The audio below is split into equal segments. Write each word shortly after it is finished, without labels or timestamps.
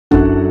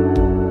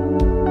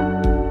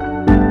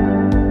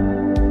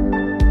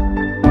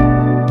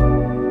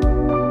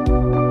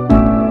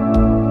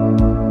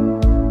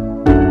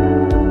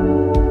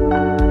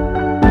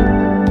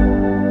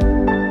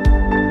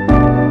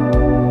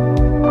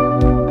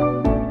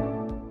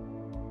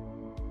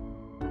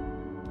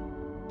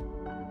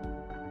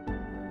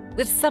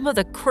With some of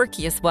the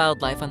quirkiest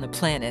wildlife on the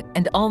planet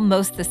and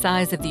almost the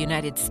size of the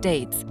United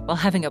States, while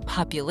having a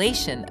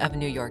population of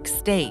New York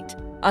State,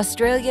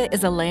 Australia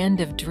is a land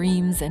of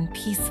dreams and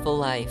peaceful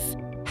life.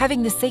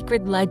 Having the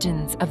sacred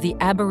legends of the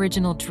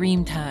Aboriginal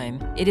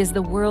Dreamtime, it is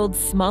the world's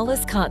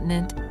smallest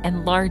continent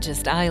and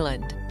largest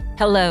island.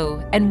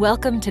 Hello, and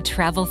welcome to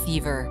Travel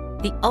Fever,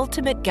 the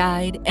ultimate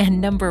guide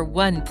and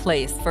 #1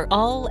 place for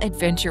all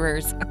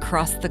adventurers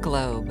across the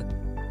globe.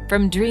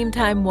 From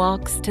Dreamtime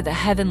walks to the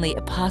heavenly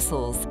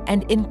apostles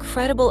and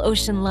incredible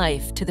ocean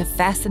life to the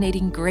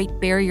fascinating Great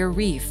Barrier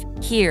Reef,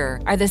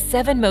 here are the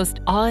 7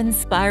 most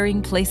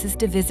awe-inspiring places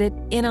to visit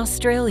in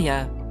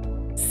Australia.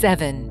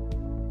 7.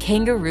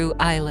 Kangaroo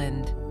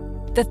Island.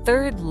 The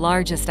 3rd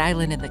largest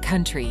island in the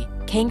country,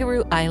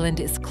 Kangaroo Island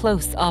is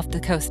close off the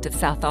coast of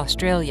South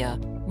Australia,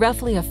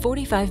 roughly a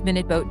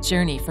 45-minute boat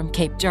journey from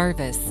Cape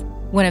Jarvis.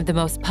 One of the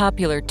most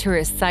popular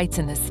tourist sites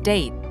in the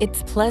state,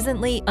 its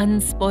pleasantly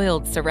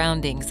unspoiled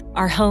surroundings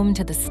are home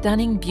to the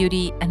stunning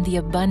beauty and the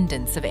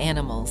abundance of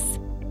animals.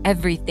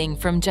 Everything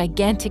from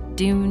gigantic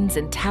dunes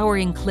and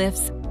towering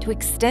cliffs to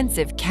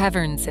extensive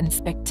caverns and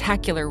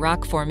spectacular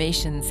rock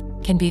formations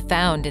can be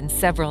found in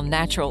several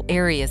natural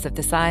areas of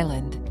this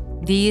island.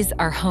 These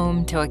are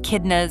home to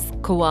echidnas,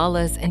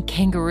 koalas, and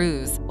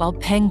kangaroos, while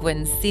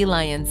penguins, sea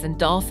lions, and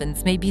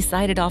dolphins may be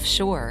sighted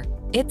offshore.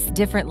 Its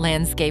different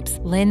landscapes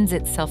lends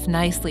itself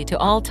nicely to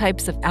all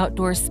types of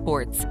outdoor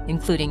sports,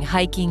 including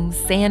hiking,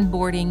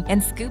 sandboarding,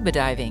 and scuba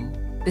diving.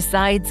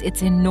 Besides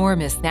its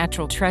enormous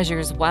natural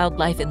treasures,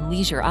 wildlife, and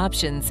leisure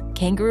options,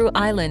 Kangaroo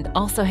Island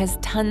also has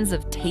tons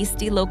of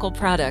tasty local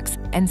products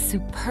and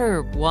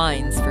superb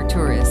wines for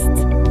tourists.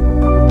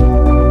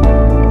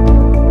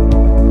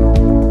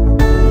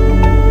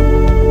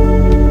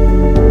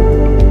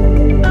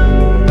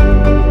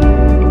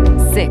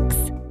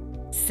 6.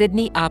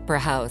 Sydney Opera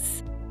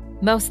House.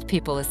 Most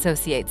people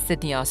associate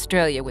Sydney,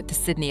 Australia with the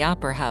Sydney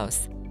Opera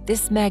House.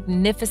 This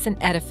magnificent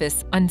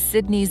edifice on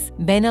Sydney's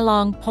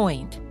Bennelong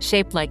Point,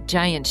 shaped like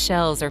giant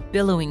shells or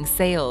billowing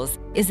sails,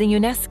 is a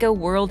UNESCO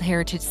World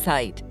Heritage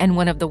Site and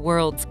one of the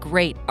world's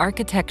great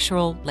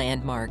architectural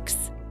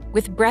landmarks.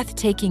 With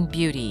breathtaking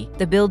beauty,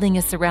 the building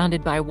is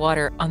surrounded by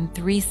water on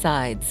 3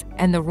 sides,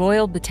 and the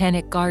Royal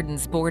Botanic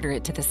Gardens border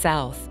it to the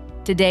south.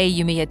 Today,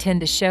 you may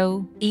attend a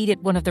show, eat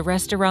at one of the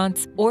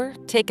restaurants, or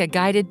take a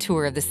guided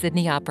tour of the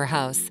Sydney Opera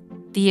House.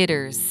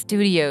 Theaters,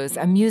 studios,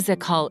 a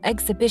music hall,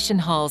 exhibition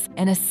halls,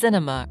 and a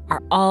cinema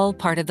are all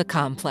part of the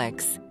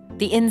complex.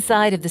 The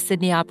inside of the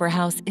Sydney Opera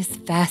House is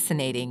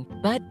fascinating,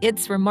 but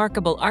its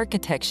remarkable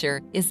architecture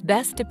is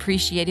best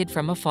appreciated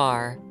from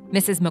afar.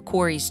 Mrs.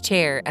 Macquarie's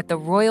chair at the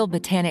Royal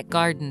Botanic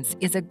Gardens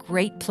is a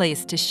great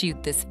place to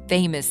shoot this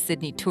famous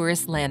Sydney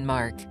tourist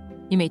landmark.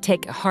 You may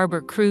take a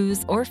harbour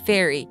cruise or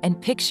ferry and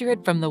picture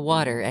it from the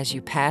water as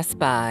you pass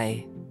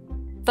by.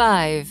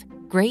 5.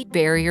 Great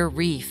Barrier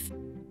Reef.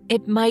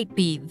 It might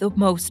be the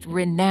most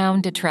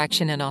renowned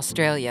attraction in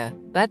Australia,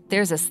 but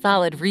there's a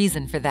solid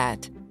reason for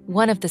that.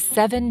 One of the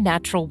 7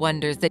 natural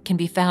wonders that can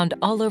be found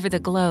all over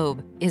the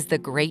globe is the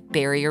Great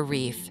Barrier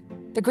Reef.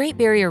 The Great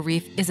Barrier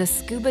Reef is a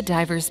scuba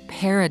diver's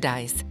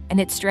paradise,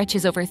 and it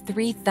stretches over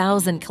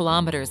 3,000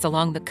 kilometers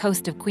along the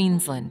coast of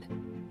Queensland.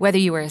 Whether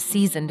you are a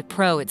seasoned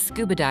pro at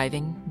scuba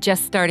diving,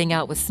 just starting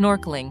out with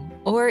snorkeling,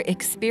 or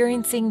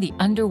experiencing the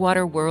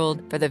underwater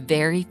world for the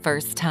very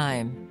first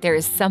time, there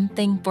is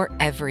something for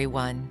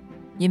everyone.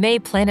 You may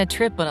plan a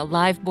trip on a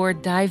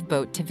live-board dive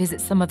boat to visit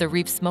some of the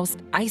reef's most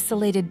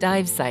isolated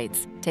dive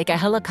sites, take a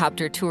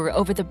helicopter tour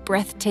over the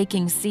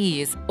breathtaking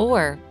seas,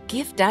 or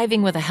give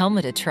diving with a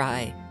helmet a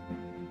try.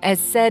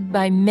 As said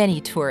by many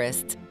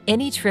tourists,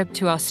 any trip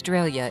to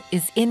Australia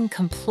is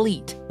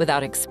incomplete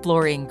without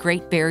exploring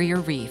Great Barrier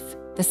Reef.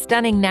 The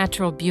stunning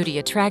natural beauty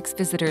attracts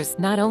visitors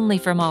not only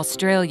from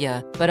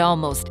Australia, but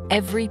almost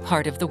every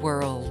part of the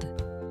world.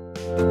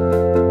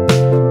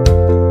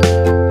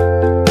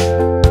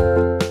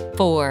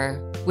 4.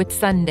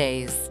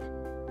 Whitsundays.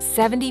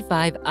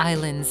 75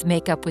 islands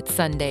make up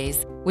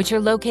Whitsundays, which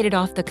are located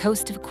off the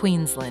coast of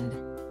Queensland.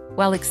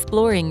 While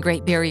exploring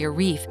Great Barrier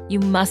Reef, you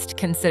must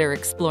consider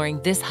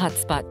exploring this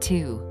hotspot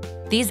too.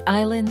 These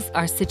islands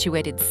are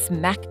situated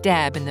smack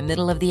dab in the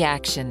middle of the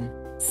action.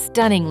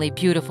 Stunningly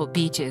beautiful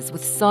beaches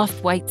with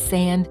soft white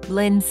sand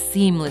blend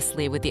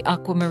seamlessly with the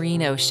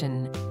aquamarine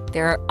ocean.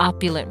 There are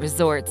opulent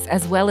resorts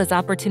as well as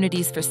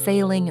opportunities for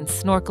sailing and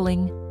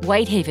snorkeling.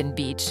 Whitehaven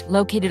Beach,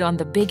 located on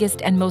the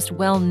biggest and most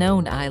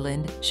well-known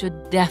island,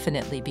 should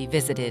definitely be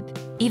visited.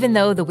 Even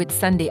though the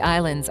Whitsunday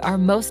Islands are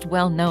most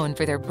well-known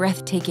for their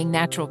breathtaking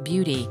natural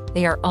beauty,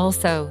 they are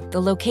also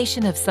the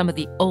location of some of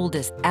the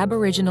oldest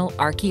Aboriginal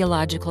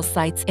archaeological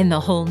sites in the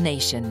whole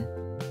nation.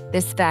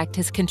 This fact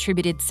has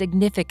contributed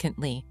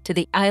significantly to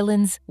the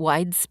island's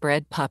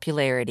widespread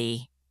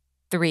popularity.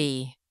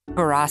 3.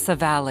 Barossa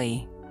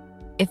Valley.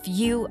 If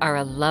you are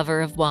a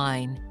lover of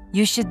wine,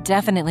 you should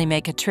definitely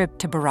make a trip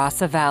to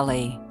Barossa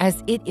Valley,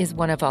 as it is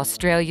one of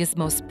Australia's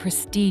most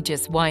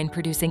prestigious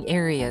wine-producing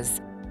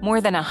areas. More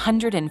than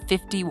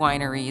 150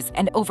 wineries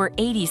and over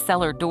 80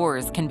 cellar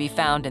doors can be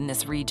found in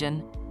this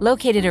region,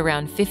 located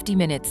around 50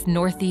 minutes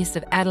northeast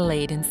of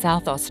Adelaide in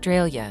South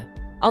Australia.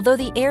 Although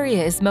the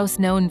area is most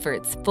known for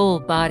its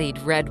full-bodied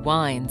red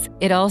wines,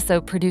 it also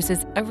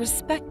produces a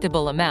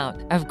respectable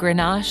amount of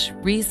Grenache,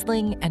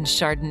 Riesling, and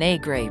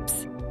Chardonnay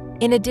grapes.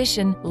 In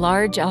addition,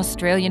 large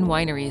Australian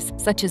wineries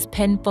such as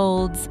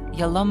Penfolds,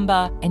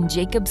 Yalumba, and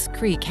Jacobs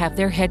Creek have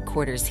their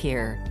headquarters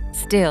here.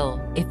 Still,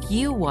 if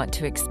you want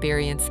to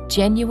experience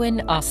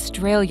genuine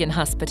Australian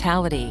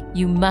hospitality,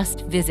 you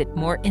must visit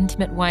more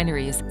intimate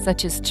wineries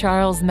such as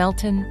Charles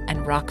Melton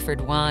and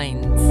Rockford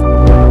Wines.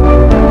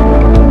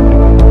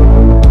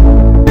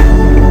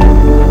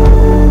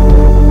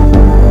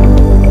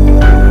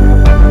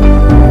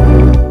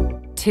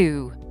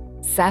 2.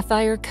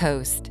 Sapphire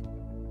Coast.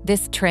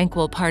 This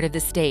tranquil part of the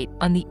state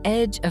on the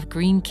edge of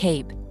Green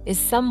Cape is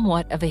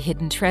somewhat of a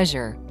hidden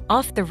treasure,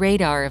 off the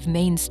radar of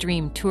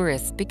mainstream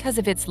tourists because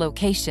of its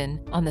location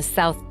on the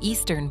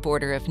southeastern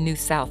border of New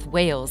South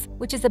Wales,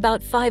 which is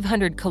about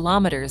 500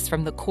 kilometers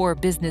from the core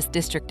business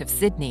district of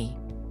Sydney.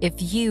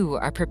 If you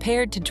are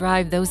prepared to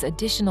drive those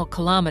additional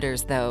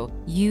kilometers, though,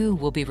 you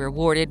will be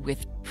rewarded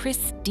with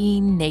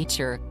pristine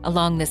nature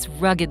along this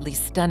ruggedly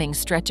stunning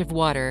stretch of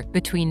water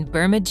between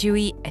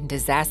Bermagui and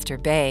Disaster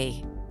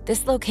Bay.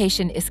 This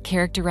location is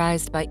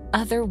characterized by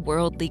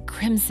otherworldly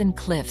crimson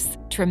cliffs,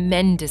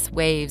 tremendous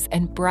waves,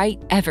 and bright,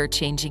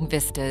 ever-changing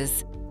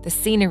vistas. The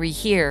scenery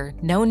here,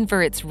 known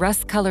for its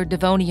rust-colored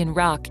Devonian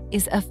rock,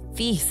 is a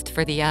feast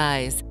for the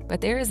eyes, but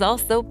there is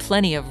also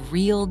plenty of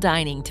real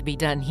dining to be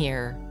done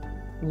here.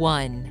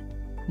 1.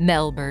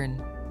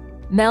 Melbourne.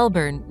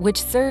 Melbourne,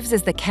 which serves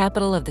as the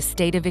capital of the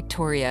state of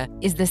Victoria,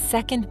 is the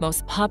second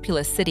most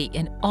populous city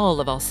in all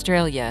of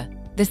Australia.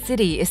 The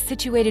city is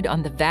situated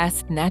on the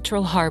vast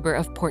natural harbour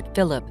of Port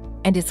Phillip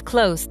and is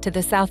close to the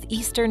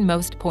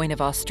southeasternmost point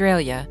of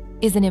Australia,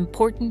 is an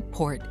important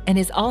port, and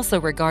is also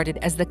regarded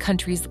as the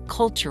country's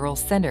cultural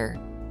centre.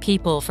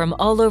 People from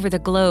all over the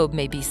globe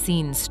may be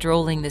seen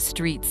strolling the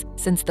streets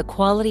since the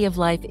quality of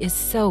life is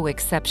so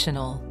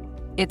exceptional.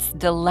 Its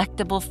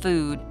delectable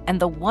food and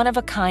the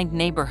one-of-a-kind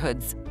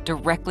neighborhoods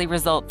directly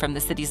result from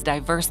the city's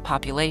diverse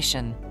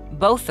population,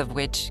 both of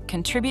which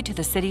contribute to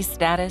the city's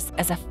status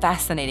as a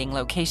fascinating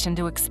location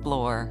to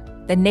explore.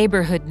 The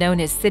neighborhood known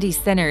as City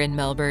Centre in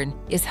Melbourne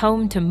is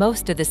home to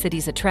most of the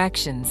city's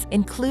attractions,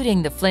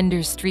 including the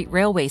Flinders Street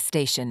Railway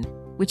Station,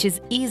 which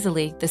is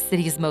easily the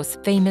city's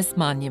most famous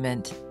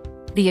monument.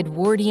 The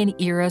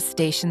Edwardian-era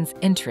station's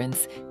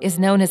entrance is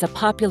known as a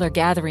popular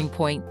gathering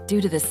point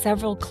due to the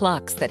several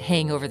clocks that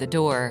hang over the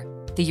door.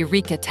 The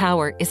Eureka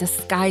Tower is a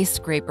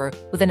skyscraper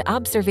with an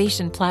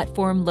observation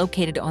platform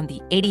located on the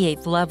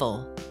 88th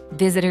level.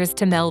 Visitors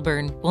to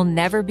Melbourne will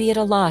never be at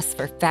a loss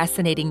for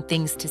fascinating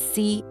things to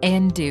see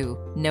and do,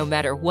 no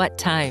matter what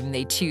time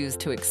they choose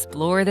to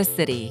explore the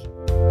city.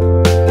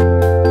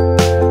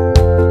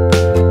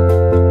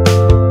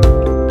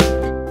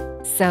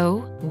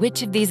 So,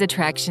 which of these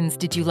attractions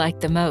did you like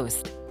the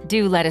most?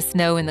 Do let us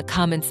know in the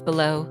comments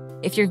below.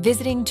 If you're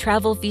visiting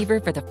Travel Fever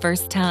for the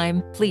first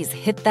time, please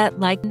hit that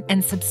like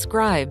and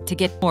subscribe to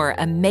get more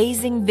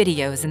amazing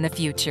videos in the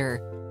future.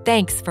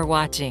 Thanks for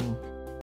watching.